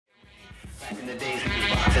In the days we was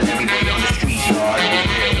boxing, everybody on the street, y'all.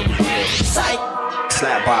 It was real. Psych.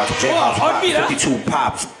 Slap box, jailhouse box, 52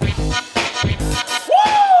 pops.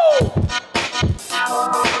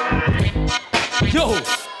 Yo!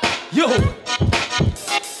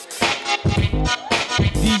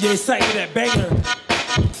 DJ Psych with that banger.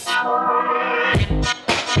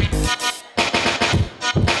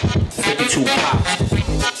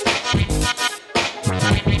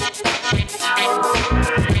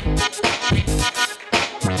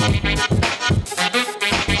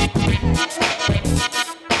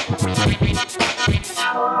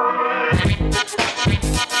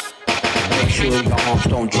 Make sure your arms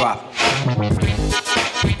don't drop.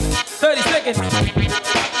 30 seconds.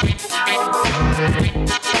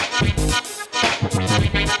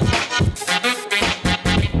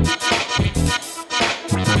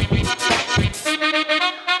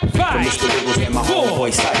 4,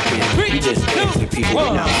 3, you just dance with people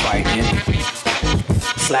who not fighting.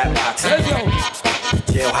 Slap boxing,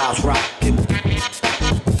 jailhouse rocking,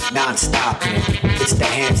 non-stopping. It's the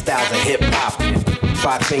hand styles of hip-hopping.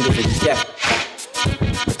 5 fingers of death,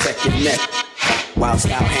 protect your neck. Wild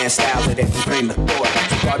style hand styles of that frame of thought.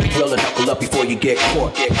 So guard your grill and knuckle up before you get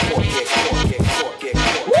caught. Get caught, get caught, get caught, get caught.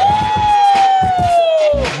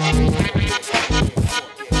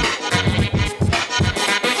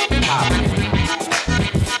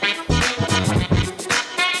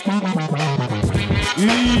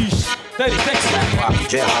 Yeesh. 30 seconds. Rock,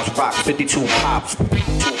 jailhouse rock, 52 pops.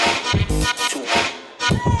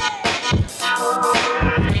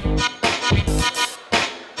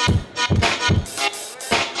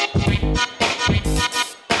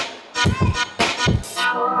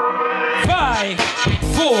 5,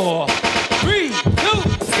 4, 3, 2,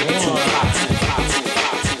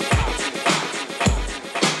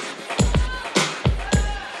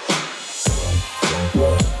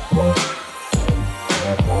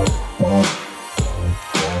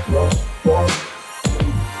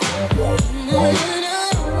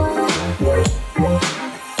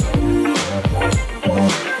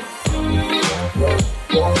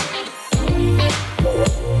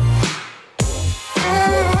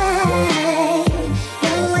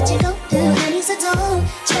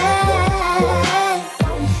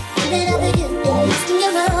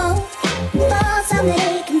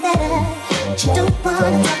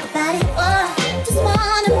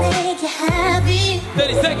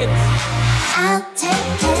 30 seconds. I'll take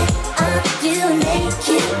care of you, make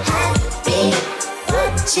you happy.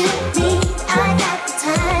 What you need, I got the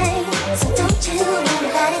time. So don't you worry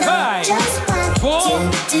about it. 5, Just what 4, you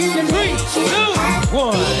do to 3, make you 2, happy.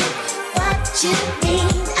 1. What you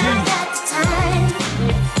need, I got the time.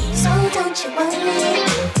 So don't you worry.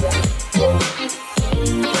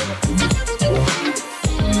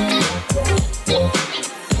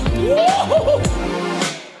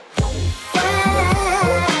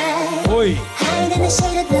 Hide in the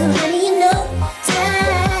shade of blue, honey, you know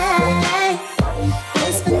time.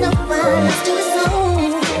 Waste for no one else to his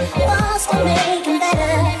own. Boss will make him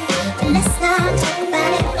better, but let's not talk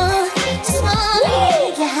about it. Just wanna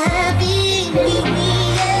make you happy.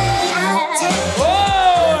 I'll take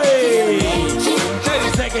you, make you 30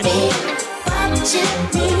 seconds. what you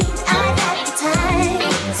need, I got the time.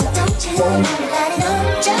 So don't you worry about it.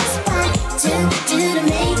 Just what to do to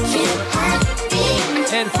make you happy.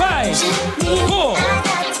 And 5, 4,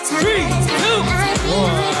 3, 2,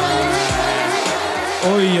 1.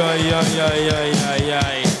 Oi, oi, oi, oi, oi, oi,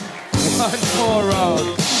 oi. One more round.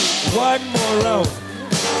 One more round.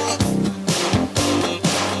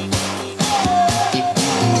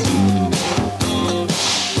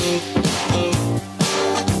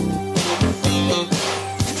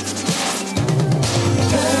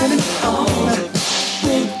 Turn it on,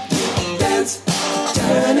 when you dance.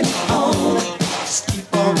 Turn it on, just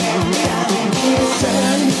keep on dancing.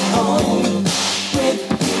 Turn it on, when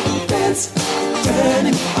you dance. Turn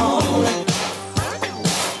it on.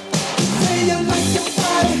 Say you like your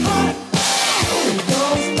body hot.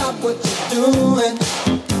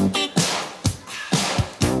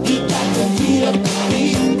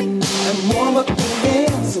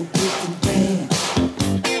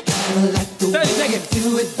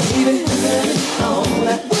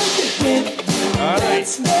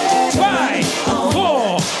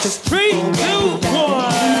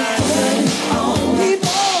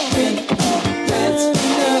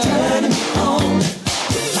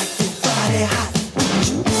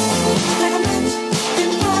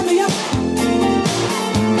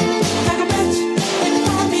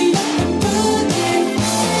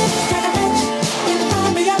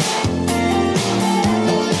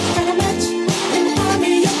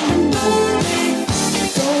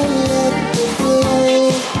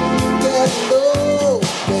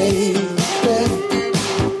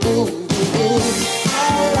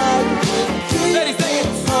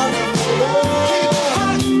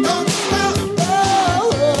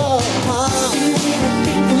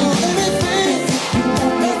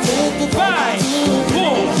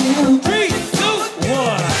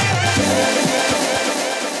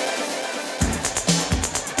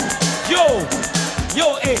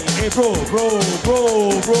 bro.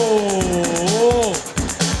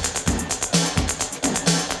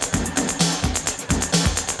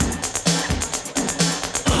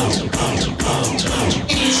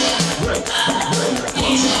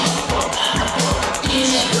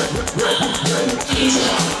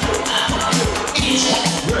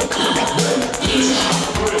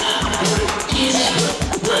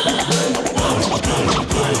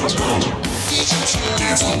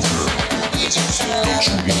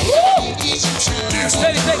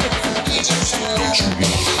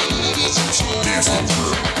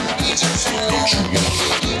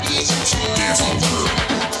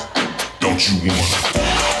 Don't you want?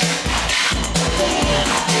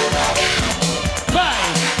 5,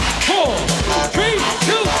 4, 3,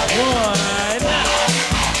 2, 1.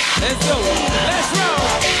 Let's go. Last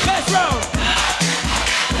round.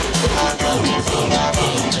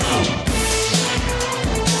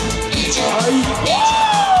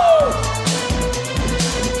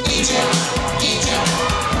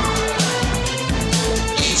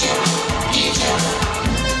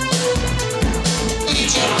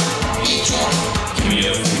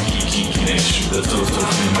 The total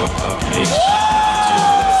female population.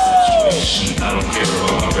 I don't care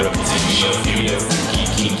about my reputation. Give me a freaky,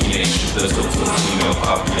 kinky nation. The total female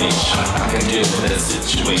population. I can deal with that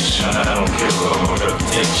situation. I don't care about my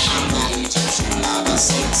reputation.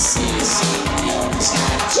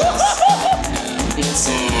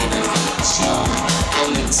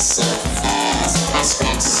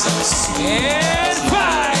 And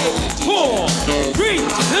 5, 4, 3, 2,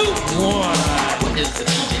 1.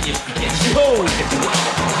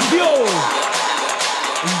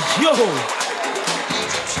 Yo.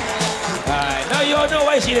 Alright, now you all know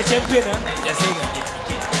why she's the champion, huh? Just saying that.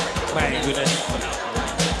 My goodness.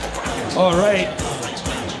 Alright.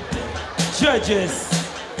 Judges.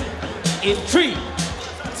 In 3,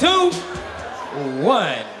 2,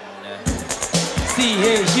 1.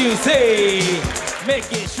 CHUC.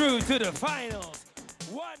 Make it through to the final.